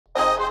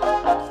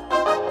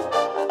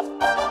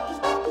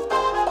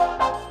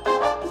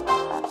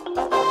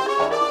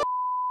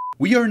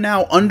We are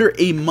now under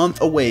a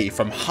month away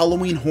from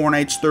Halloween Horror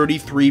Nights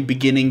 33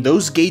 beginning,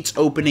 those gates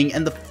opening,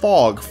 and the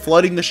fog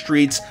flooding the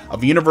streets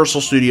of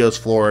Universal Studios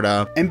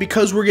Florida. And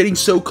because we're getting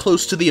so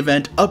close to the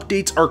event,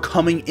 updates are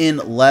coming in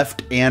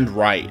left and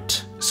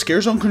right.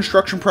 SCAREZONE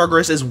construction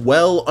progress is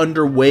well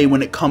underway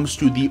when it comes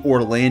to the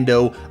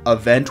Orlando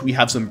event. We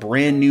have some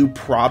brand new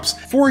props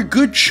for a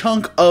good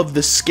chunk of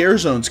the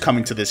SCAREZONEs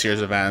coming to this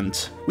year's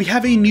event. We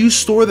have a new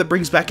store that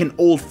brings back an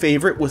old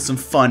favorite with some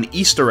fun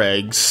Easter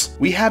eggs.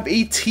 We have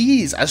a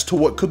tease as to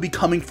what could be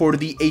coming for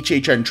the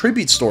HHN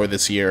Tribute store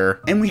this year.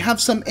 And we have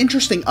some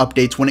interesting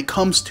updates when it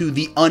comes to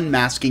the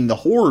Unmasking the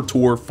Horror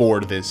tour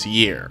for this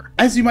year.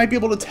 As you might be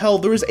able to tell,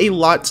 there is a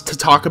lot to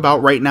talk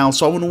about right now,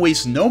 so I want to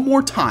waste no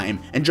more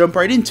time and jump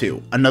right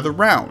into another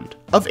round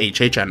of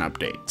HHN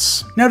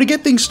updates. Now, to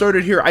get things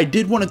started here, I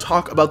did want to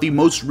talk about the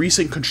most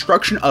recent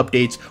construction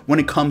updates when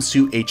it comes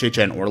to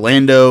HHN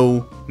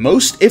Orlando.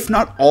 Most, if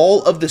not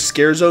all, of the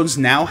SCAREZONes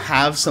now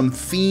have some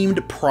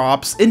themed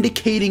props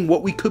indicating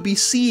what we could be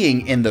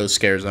seeing in those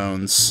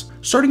SCAREZONes.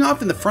 Starting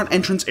off in the front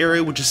entrance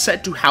area, which is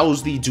set to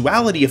house the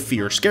Duality of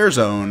Fear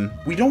SCAREZONE,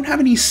 we don't have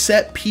any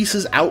set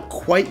pieces out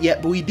quite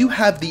yet, but we do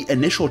have the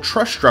initial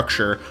truss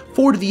structure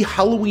for the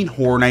Halloween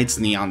Horror Nights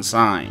neon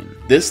sign.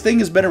 This thing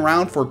has been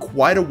around for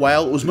quite a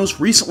while. It was most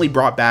recently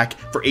brought back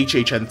for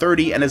HHN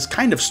 30 and has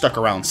kind of stuck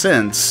around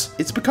since.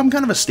 It's become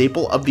kind of a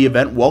staple of the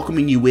event,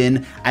 welcoming you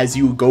in as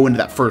you go into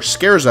that first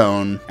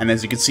SCAREZONE. And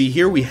as you can see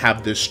here, we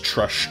have this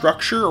truss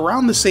structure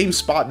around the same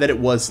spot that it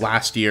was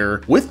last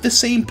year, with the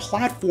same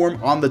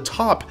platform on the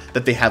top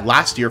that they had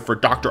last year for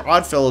Dr.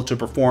 Oddfellow to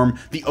perform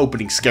the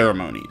opening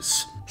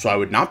ceremonies. So I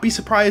would not be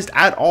surprised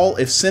at all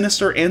if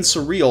Sinister and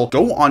Surreal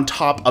go on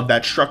top of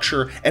that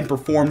structure and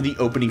perform the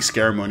opening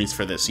ceremonies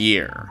for this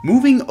year.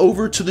 Moving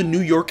over to the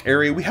New York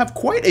area, we have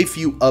quite a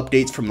few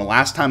updates from the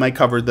last time I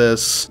covered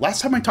this.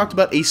 Last time I talked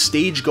about a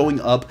stage going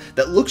up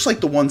that looks like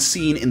the one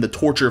seen in the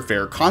Torture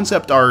Fair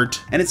concept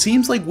art, and it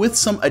seems like with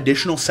some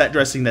additional set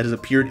dressing that has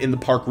appeared in the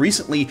park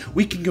recently,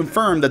 we can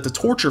confirm that the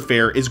Torture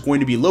Fair is going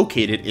to be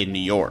located in New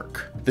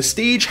York. The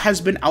stage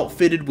has been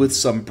outfitted with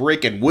some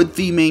brick and wood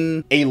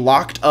theming, a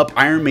locked up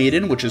Iron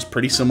Maiden, which is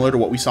pretty similar to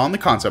what we saw in the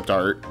concept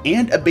art,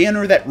 and a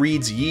banner that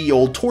reads Ye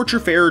Olde Torture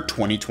Fair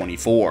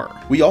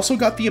 2024. We also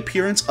got the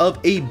appearance of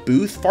a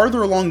booth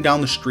farther along down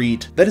the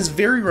street that is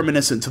very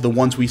reminiscent to the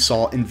ones we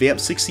saw in Vamp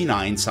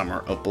 69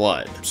 Summer of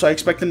Blood. So I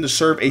expect them to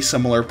serve a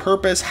similar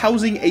purpose,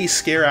 housing a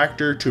scare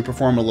actor to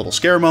perform a little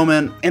scare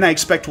moment, and I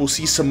expect we'll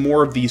see some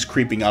more of these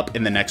creeping up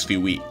in the next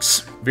few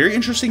weeks. Very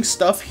interesting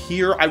stuff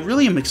here. I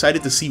really am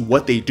excited to see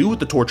what they do with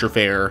the Torture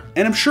Fair,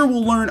 and I'm sure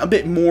we'll learn a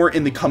bit more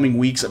in the coming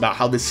weeks about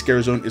how this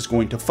SCAREZONE is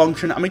going to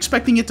function. I'm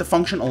expecting it to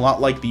function a lot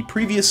like the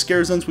previous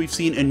SCAREZONes we've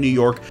seen in New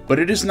York, but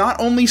it is not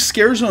only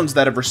SCAREZONes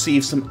that have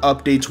received some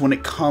updates when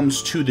it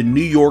comes to the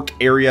New York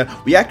area.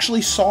 We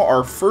actually saw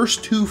our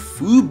first two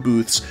food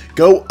booths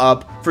go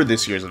up for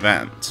this year's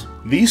event.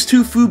 These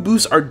two food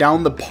booths are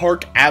down the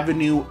Park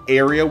Avenue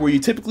area where you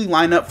typically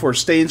line up for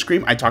Stay and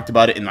Scream. I talked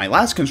about it in my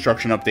last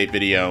construction update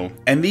video.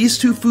 And these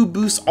two food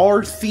booths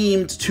are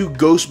themed to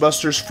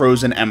Ghostbusters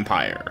Frozen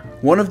Empire.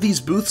 One of these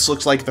booths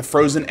looks like the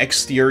frozen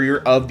exterior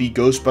of the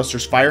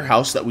Ghostbusters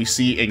firehouse that we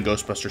see in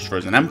Ghostbusters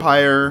Frozen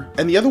Empire.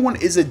 And the other one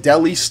is a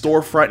deli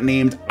storefront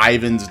named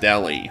Ivan's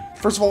Deli.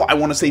 First of all, I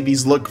want to say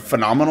these look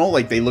phenomenal.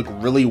 Like, they look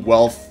really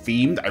well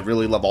themed. I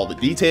really love all the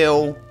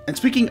detail. And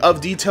speaking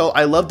of detail,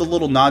 I love the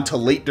little nod to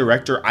late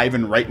director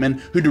Ivan Reitman,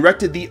 who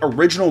directed the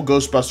original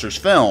Ghostbusters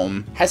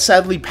film. Has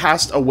sadly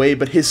passed away,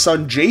 but his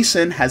son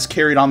Jason has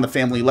carried on the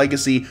family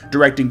legacy,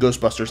 directing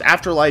Ghostbusters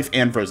Afterlife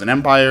and Frozen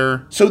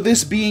Empire. So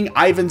this being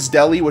Ivan's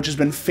Deli, which has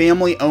been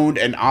family owned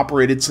and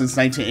operated since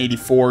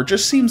 1984,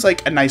 just seems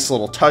like a nice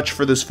little touch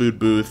for this food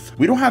booth.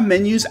 We don't have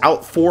menus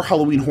out for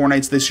Halloween Horror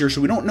Nights this year,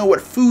 so we don't know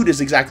what food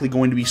is exactly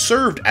going to be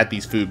served at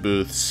these food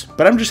booths.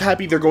 But I'm just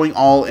happy they're going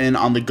all in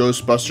on the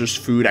Ghostbusters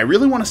food. I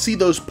really want to see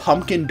those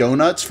pumpkin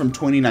donuts from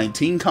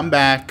 2019 come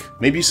back.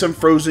 Maybe some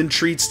frozen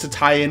treats to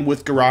tie in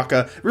with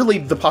Garaka. Really,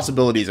 the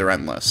possibilities are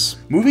endless.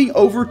 Moving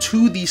over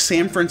to the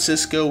San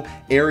Francisco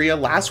area,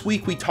 last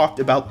week we talked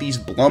about these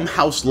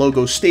Blumhouse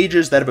logo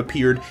stages that have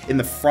appeared in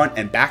the front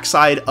and back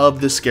side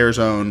of the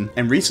SCAREZONE.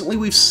 And recently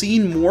we've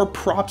seen more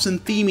props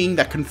and theming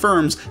that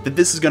confirms that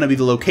this is going to be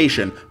the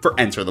location for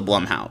Enter the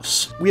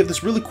Blumhouse. We have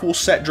this really cool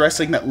set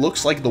dressing that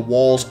looks like the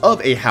walls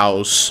of a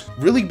house.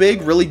 Really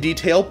big, really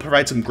detailed,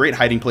 provides some great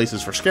hiding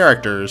places for scare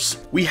actors.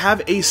 We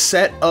have a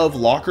set of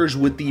lockers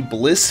with the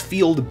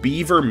Blissfield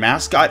Beaver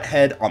mascot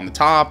head on the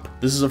top.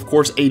 This is of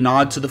course a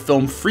nod to the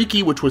film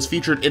Freaky, which was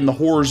featured in the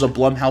Horrors of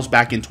Blumhouse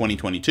back in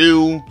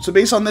 2022. So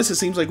based on this, it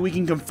seems like we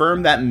can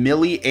confirm that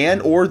Millie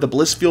and or store, the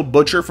Blissfield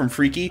Butcher from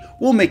Freaky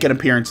will make an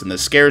appearance in the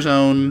Scare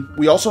Zone.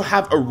 We also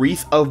have a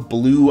wreath of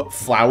blue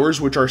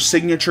flowers, which are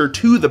signature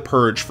to the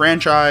Purge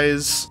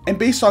franchise. And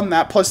based on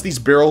that, plus these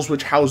barrels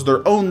which house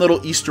their own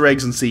little Easter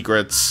eggs and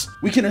secrets,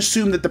 we can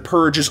assume that the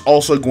Purge is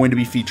also going to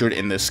be featured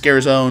in this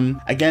Scare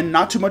Zone. Again,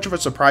 not too much of a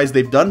surprise,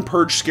 they've done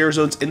Purge Scare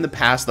Zones in the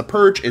past. The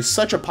Purge is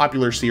such a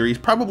popular series,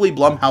 probably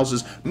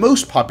Blumhouse's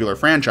most popular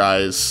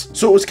franchise,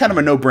 so it was kind of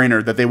a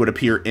no-brainer that they would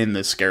appear in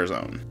this Scare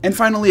Zone. And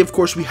finally, of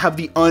course, we have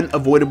the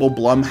unavoidable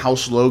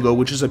Blumhouse logo,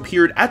 which has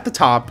appeared at the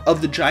top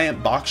of the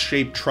giant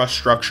box-shaped truss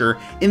structure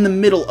in the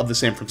middle of the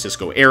San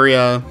Francisco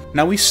area.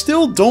 Now, we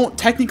still don't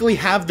technically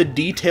have the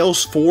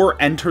details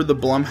for Enter the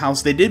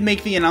Blumhouse. They did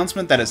make the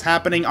announcement that it's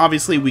happening.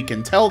 Obviously, we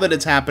can tell that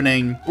it's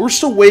happening. We're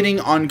still waiting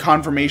on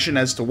confirmation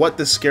as to what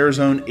the Scare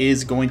Zone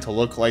is going to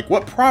look like,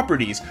 what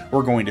properties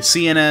we're going to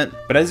see in it.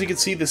 But as you can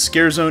see, the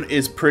Scare Zone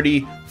is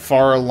pretty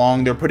far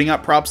along. They're putting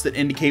out props that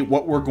indicate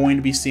what we're going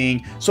to be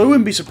seeing, so I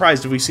wouldn't be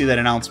surprised if we see that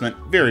announcement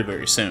very,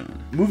 very soon.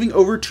 Moving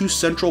over to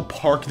Central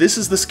Park, this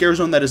is the Scare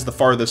Zone that is the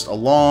farthest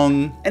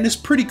along, and is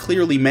pretty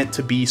clearly meant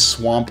to be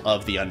Swamp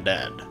of the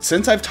Undead.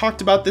 Since I've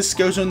talked about this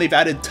Scare Zone, they've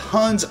added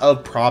tons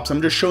of props.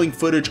 I'm just showing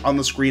footage on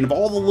the screen of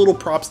all the little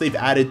props they've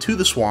added to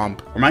the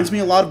swamp. Reminds me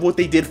a lot of what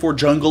they did for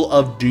Jungle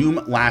of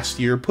Doom last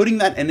year, putting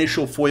that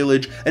initial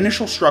foliage,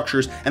 initial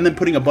structures, and then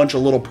putting a bunch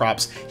of little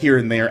props here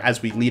and there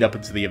as we lead up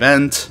into the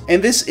event.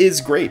 And this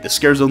is great. The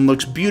Scare Zone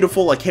looks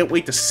beautiful. I can't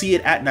wait to see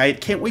it at night.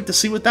 Can't wait to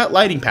see what that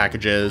lighting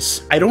package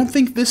is. I don't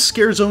think this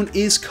Scare Zone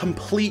is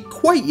complete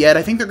quite yet.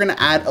 I think they're going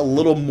to add a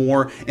little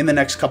more in the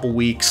next couple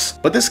weeks,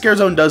 but this Scare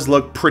Zone does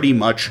look pretty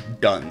much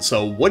done.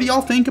 So what do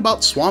y'all think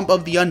about Swamp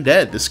of the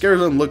Undead? The Scare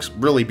Zone looks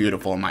really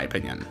beautiful in my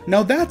opinion.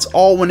 Now that's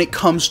all when it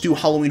comes to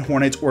Halloween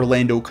Horror Nights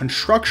Orlando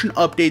construction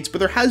updates, but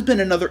there has been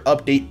another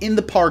update in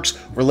the parks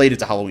related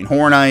to Halloween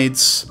Horror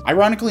Nights.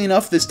 Ironically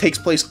enough, this takes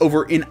place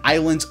over in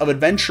Islands of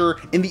Adventure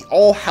in the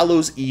All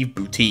Hallows Eve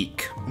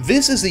boutique.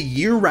 This is a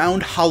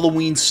year-round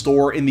Halloween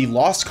store in the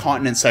Lost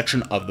Continent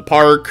section of the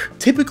park,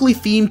 typically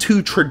themed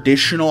to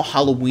traditional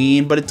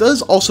Halloween, but it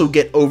does also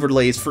get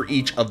overlays for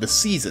each of the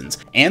seasons,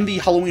 and the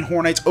Halloween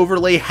Horror Nights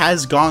overlay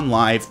has gone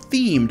live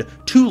themed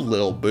to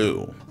Lil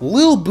Boo.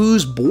 Lil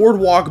Boo's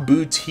Boardwalk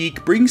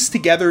Boutique brings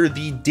together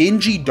the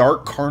dingy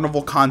dark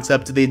carnival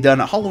concept they've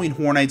done at Halloween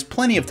Horror Nights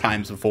plenty of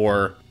times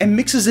before, and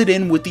mixes it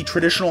in with the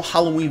traditional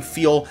Halloween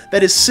feel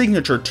that is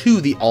signature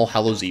to the All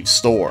Hallows Eve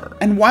store.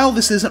 And while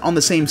this isn't on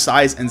the same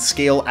size and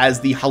scale as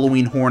the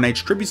Halloween Horror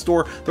Nights tribute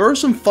store, there are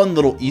some fun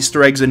little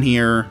Easter eggs in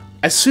here.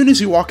 As soon as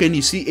you walk in,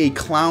 you see a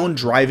clown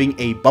driving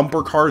a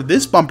bumper car.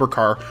 This bumper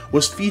car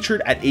was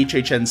featured at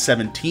HHN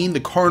 17, the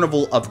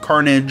Carnival of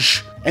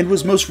Carnage, and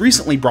was most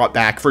recently brought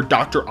back for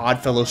Dr.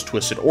 Oddfellow's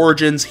Twisted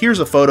Origins. Here's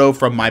a photo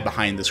from my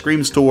Behind the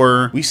Screams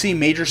tour. We see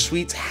Major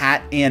Sweet's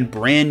hat and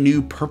brand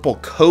new purple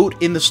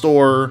coat in the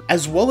store,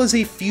 as well as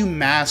a few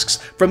masks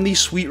from the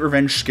Sweet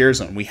Revenge Scare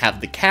Zone. We have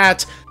the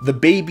cat, the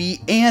baby,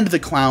 and the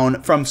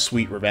clown from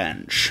Sweet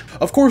Revenge.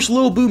 Of course,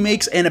 Lil Boo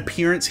makes an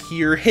appearance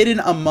here,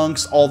 hidden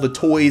amongst all the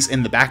toys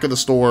in the back of the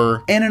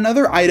store. And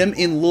another item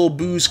in Lil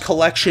Boo's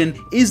collection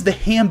is the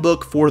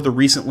handbook for the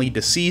recently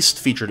deceased,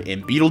 featured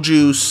in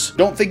Beetlejuice.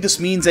 Don't think this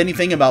means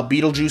anything about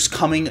Beetlejuice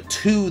coming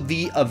to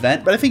the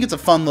event, but I think it's a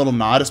fun little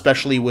nod,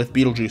 especially with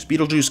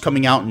Beetlejuice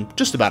coming out in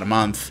just about a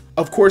month.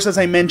 Of course, as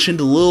I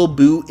mentioned, Lil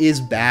Boo is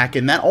back,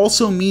 and that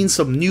also means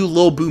some new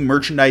Lil Boo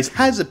merchandise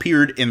has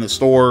appeared in the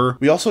store.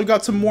 We also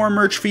got some more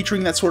merch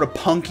featuring that sort of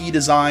punky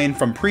design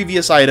from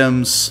previous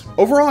items.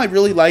 Overall, I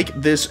really like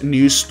this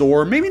new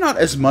store, maybe not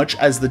as much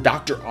as the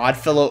Dr.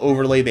 Oddfellow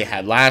overlay they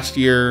had last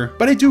year,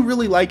 but I do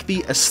really like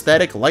the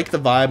aesthetic, like the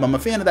vibe. I'm a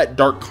fan of that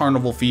dark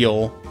carnival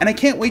feel, and I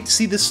can't wait to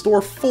see this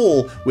store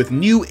full with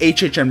new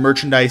HHN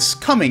merchandise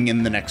coming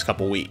in the next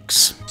couple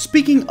weeks.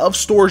 Speaking of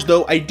stores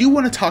though, I do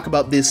want to talk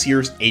about this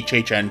year's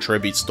HHN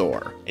Tribute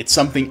Store. It's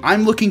something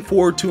I'm looking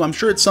forward to, I'm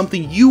sure it's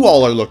something you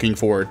all are looking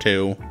forward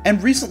to,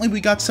 and recently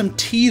we got some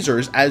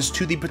teasers as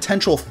to the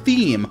potential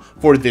theme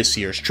for this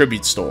year's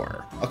Tribute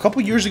Store. A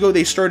couple years ago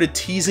they started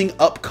teasing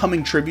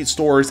upcoming tribute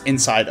stores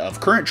inside of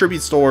current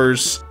tribute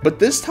stores, but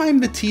this time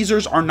the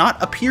teasers are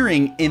not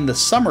appearing in the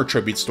summer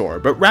tribute store,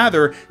 but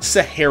rather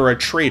Sahara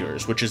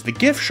Traders, which is the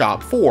gift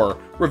shop for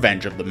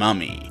Revenge of the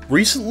Mummy.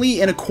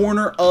 Recently, in a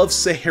corner of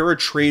Sahara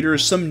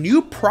Traders, some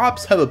new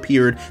props have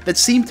appeared that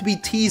seem to be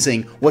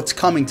teasing what's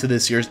coming to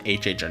this year's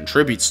HHN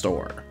Tribute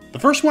Store. The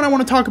first one I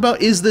want to talk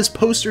about is this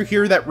poster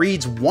here that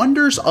reads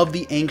Wonders of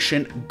the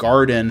Ancient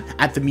Garden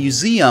at the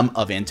Museum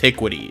of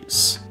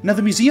Antiquities. Now,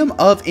 the Museum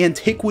of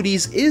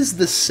Antiquities is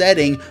the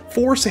setting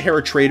for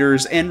Sahara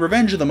Traders and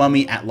Revenge of the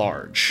Mummy at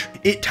large.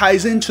 It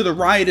ties into the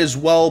ride as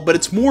well, but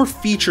it's more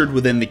featured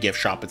within the gift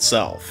shop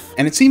itself.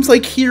 And it seems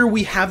like here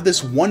we have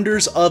this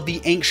Wonders of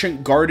the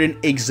Ancient Garden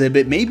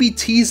exhibit, maybe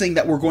teasing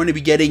that we're going to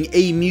be getting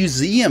a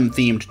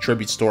museum-themed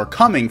tribute store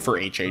coming for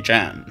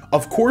HHN.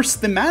 Of course,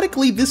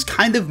 thematically, this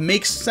kind of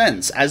makes sense,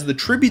 as the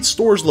tribute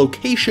store's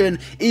location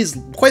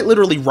is quite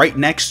literally right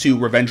next to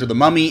Revenge of the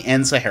Mummy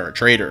and Sahara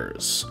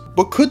Traders.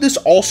 But could this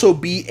also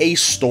be a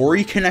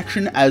story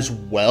connection as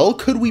well?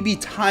 Could we be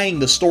tying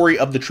the story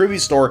of the tribute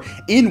store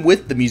in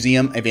with the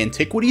Museum of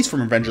Antiquities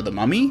from Revenge of the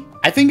Mummy?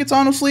 I think it's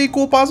honestly a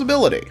cool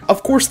possibility.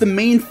 Of course, the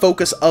main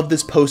focus of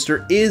this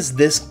poster is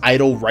this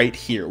idol right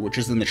here, which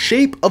is in the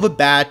shape of a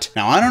bat.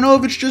 Now, I don't know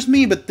if it's just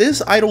me, but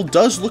this idol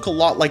does look a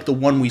lot like the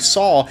one we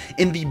saw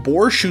in the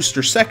Boris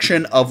Schuster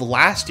section of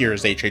last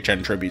year's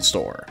HHN tribute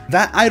store.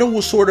 That idol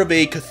was sort of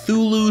a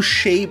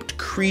Cthulhu-shaped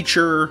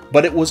creature,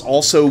 but it was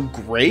also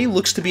gray,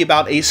 looks to be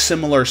about a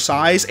similar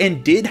size,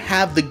 and did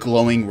have the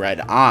glowing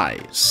red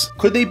eyes.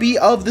 Could they be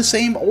of the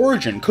same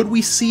origin? Could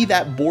we see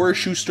that Boris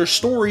Schuster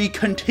story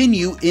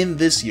continue in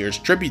this year's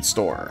tribute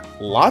store?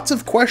 Lots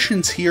of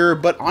questions here,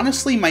 but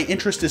honestly my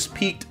interest is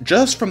piqued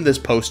just from this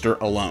poster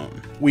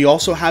alone. We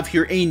also have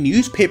here a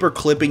newspaper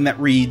clipping that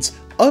reads,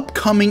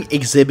 "Upcoming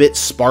exhibit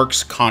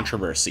sparks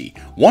controversy.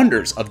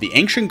 Wonders of the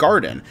Ancient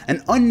Garden,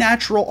 an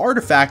unnatural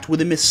artifact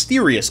with a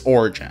mysterious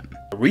origin."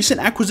 A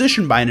recent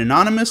acquisition by an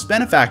anonymous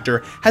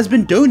benefactor has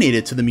been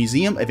donated to the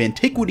Museum of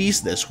Antiquities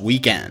this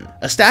weekend.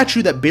 A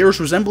statue that bears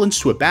resemblance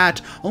to a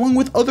bat, along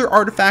with other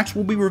artifacts,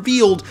 will be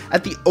revealed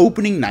at the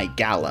opening night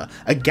gala,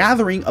 a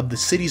gathering of the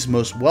city's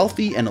most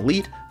wealthy and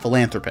elite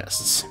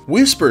philanthropists.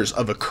 Whispers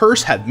of a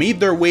curse have made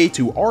their way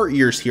to our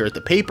ears here at the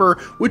paper,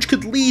 which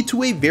could lead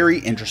to a very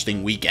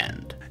interesting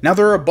weekend. Now,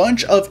 there are a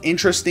bunch of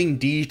interesting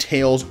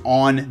details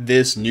on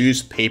this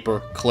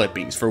newspaper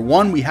clippings. For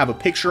one, we have a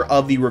picture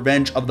of the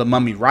Revenge of the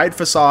Mummy ride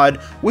facade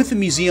with the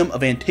Museum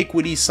of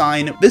Antiquities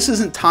sign. This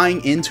isn't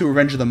tying into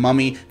Revenge of the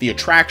Mummy, the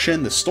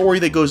attraction, the story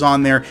that goes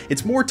on there.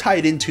 It's more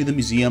tied into the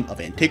Museum of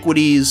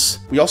Antiquities.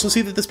 We also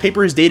see that this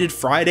paper is dated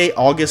Friday,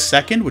 August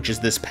 2nd, which is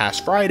this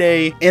past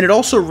Friday, and it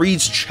also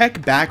reads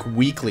check back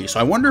weekly. So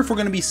I wonder if we're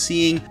going to be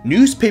seeing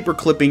newspaper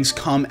clippings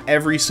come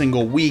every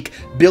single week,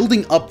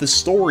 building up the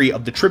story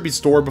of the tribute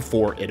store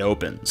before it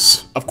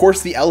opens. Of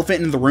course, the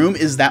elephant in the room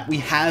is that we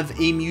have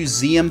a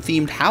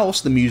museum-themed house,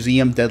 the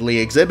Museum Deadly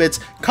Exhibits,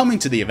 coming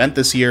to the event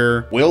this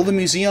year. Will the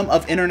Museum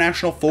of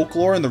International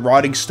Folklore and the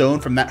Rotting Stone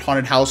from that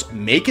haunted house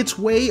make its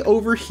way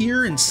over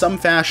here in some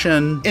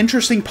fashion?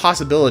 Interesting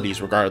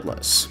possibilities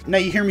regardless. Now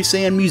you hear me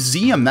saying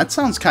museum, that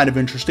sounds kind of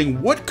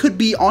interesting. What could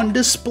be on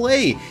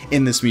display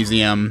in this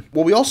museum?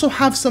 Well, we also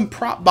have some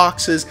prop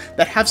boxes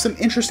that have some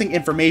interesting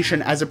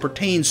information as it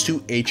pertains to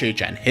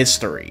HHN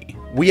history.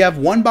 We have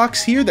one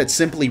box here that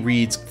simply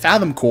reads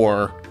Fathom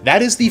Corps.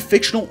 That is the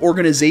fictional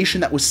organization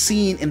that was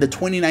seen in the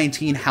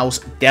 2019 house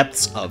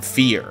Depths of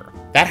Fear.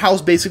 That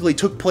house basically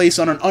took place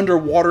on an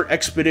underwater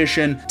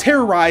expedition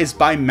terrorized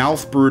by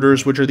mouth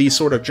brooders, which are these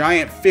sort of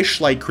giant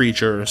fish-like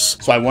creatures.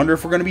 So I wonder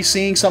if we're going to be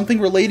seeing something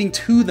relating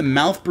to the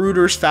mouth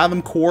brooders,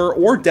 Fathom Corps,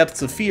 or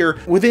Depths of Fear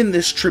within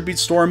this tribute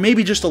store.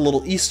 Maybe just a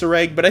little Easter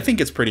egg, but I think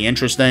it's pretty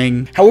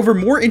interesting. However,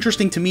 more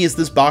interesting to me is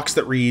this box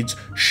that reads,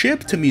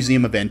 Ship to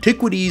Museum of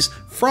Antiquities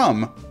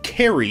from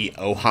Cary,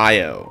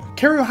 Ohio.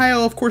 Cary,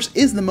 Ohio, of course,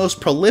 is the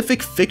most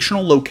prolific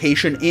fictional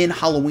location in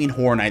Halloween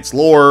Horror Nights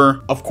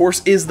lore. Of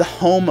course, is the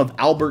home of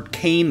Albert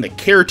Kane, the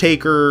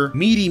Caretaker,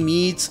 Meaty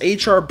Meats,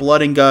 HR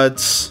Blood and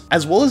Guts,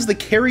 as well as the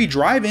Cary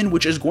Drive-In,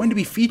 which is going to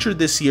be featured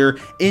this year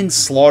in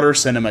Slaughter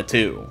Cinema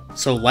 2.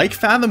 So like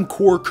Fathom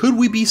Corps, could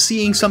we be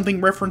seeing something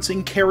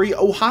referencing Cary,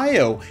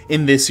 Ohio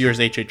in this year's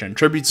HHN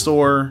Tribute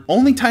Store?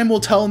 Only time will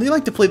tell, and they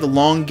like to play the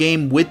long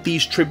game with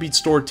these Tribute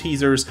Store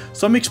teasers,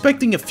 so I'm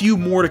expecting a few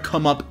more to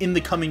come up in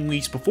the coming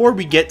weeks before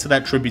we get to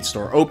that Tribute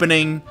Store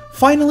opening.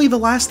 Finally, the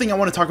last thing I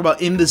want to talk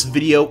about in this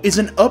video is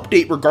an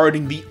update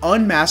regarding the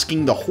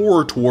Unmasking the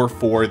Horror Tour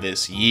for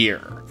this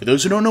year. For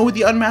those who don't know what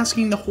the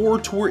Unmasking the Horror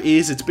Tour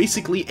is, it's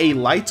basically a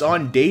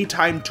lights-on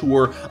daytime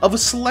tour of a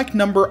select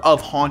number of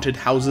haunted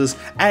houses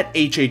at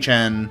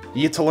HHN.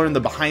 You get to learn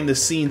the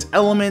behind-the-scenes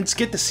elements,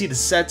 get to see the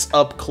sets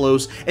up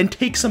close, and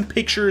take some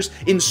pictures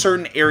in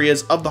certain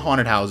areas of the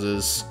haunted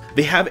houses.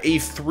 They have a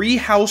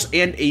 3-house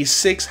and a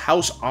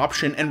 6-house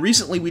option, and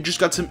recently we just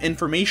got some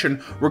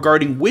information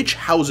regarding which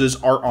houses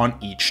are on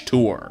each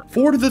tour.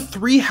 For the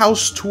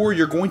 3-house tour,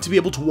 you're going to be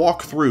able to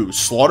walk through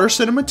Slaughter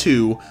Cinema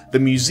 2, the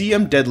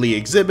Museum Deadly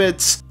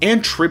Exhibits,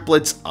 and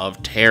Triplets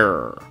of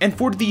Terror. And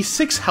for the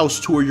 6-house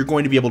tour, you're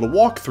going to be able to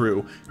walk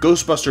through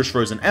Ghostbusters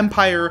Frozen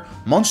Empire,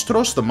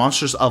 Monstros, the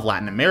Monsters of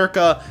Latin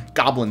America,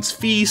 Goblin's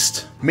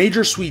Feast,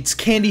 Major Sweet's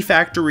Candy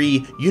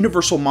Factory,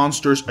 Universal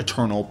Monsters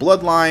Eternal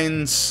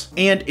Bloodlines,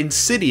 and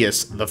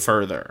Insidious the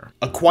Further.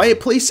 A Quiet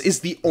Place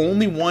is the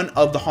only one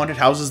of the haunted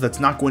houses that's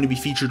not going to be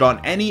featured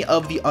on any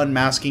of the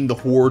Unmasking the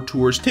Horror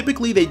tours.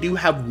 Typically, they do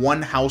have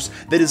one house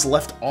that is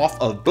left off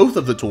of both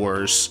of the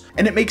tours,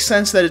 and it makes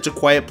sense that it's A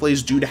Quiet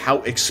Place due to how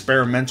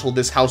experimental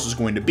this house is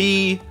going to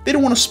be. They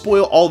don't want to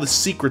spoil all the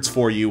secrets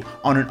for you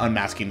on an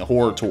Unmasking the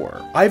Horror tour.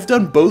 I've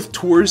done both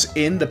tours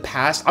in the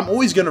past. I'm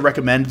always going to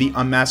recommend the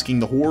Unmasking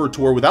the Horror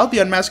tour. Without the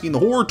Unmasking the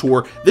Horror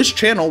tour, this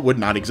channel would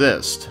not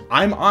exist.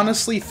 I'm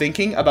honestly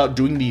thinking about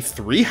doing the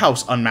 3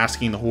 House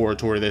Unmasking the Horror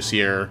Tour this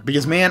year.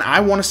 Because man, I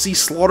want to see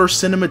Slaughter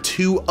Cinema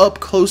 2 up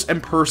close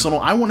and personal.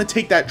 I want to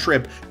take that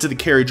trip to the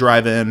Cary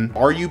Drive-In.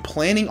 Are you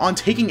planning on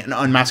taking an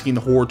Unmasking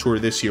the Horror Tour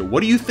this year?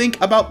 What do you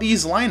think about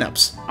these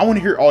lineups? I want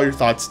to hear all your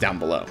thoughts down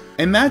below.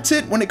 And that's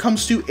it when it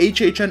comes to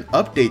HHN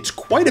updates.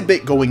 Quite a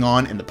bit going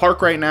on in the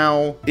park right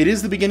now. It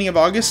is the beginning of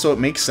August, so it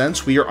makes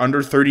sense. We are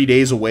under 30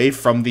 days away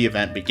from the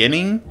event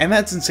beginning, and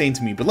that's insane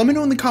to me. But let me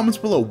know in the comments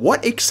below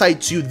what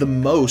excites you the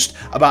most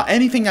about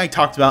anything I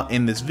talked about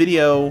in this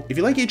video. If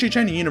you like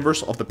HHN and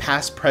Universal of the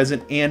past,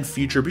 present, and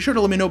future, be sure to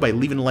let me know by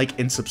leaving a like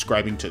and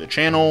subscribing to the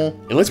channel.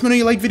 It lets me know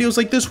you like videos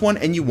like this one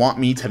and you want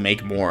me to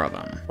make more of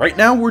them. Right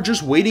now, we're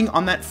just waiting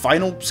on that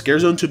final scare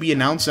zone to be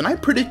announced, and I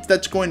predict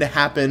that's going to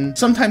happen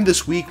sometime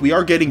this week. We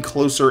are getting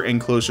closer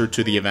and closer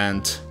to the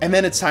event, and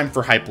then it's time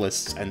for hype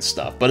lists and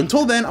stuff. But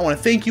until then, I want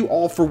to thank you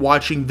all for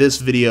watching this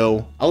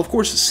video. I'll of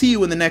course see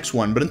you in the next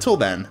one, but until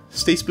then,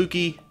 stay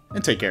spooky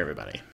and take care, everybody.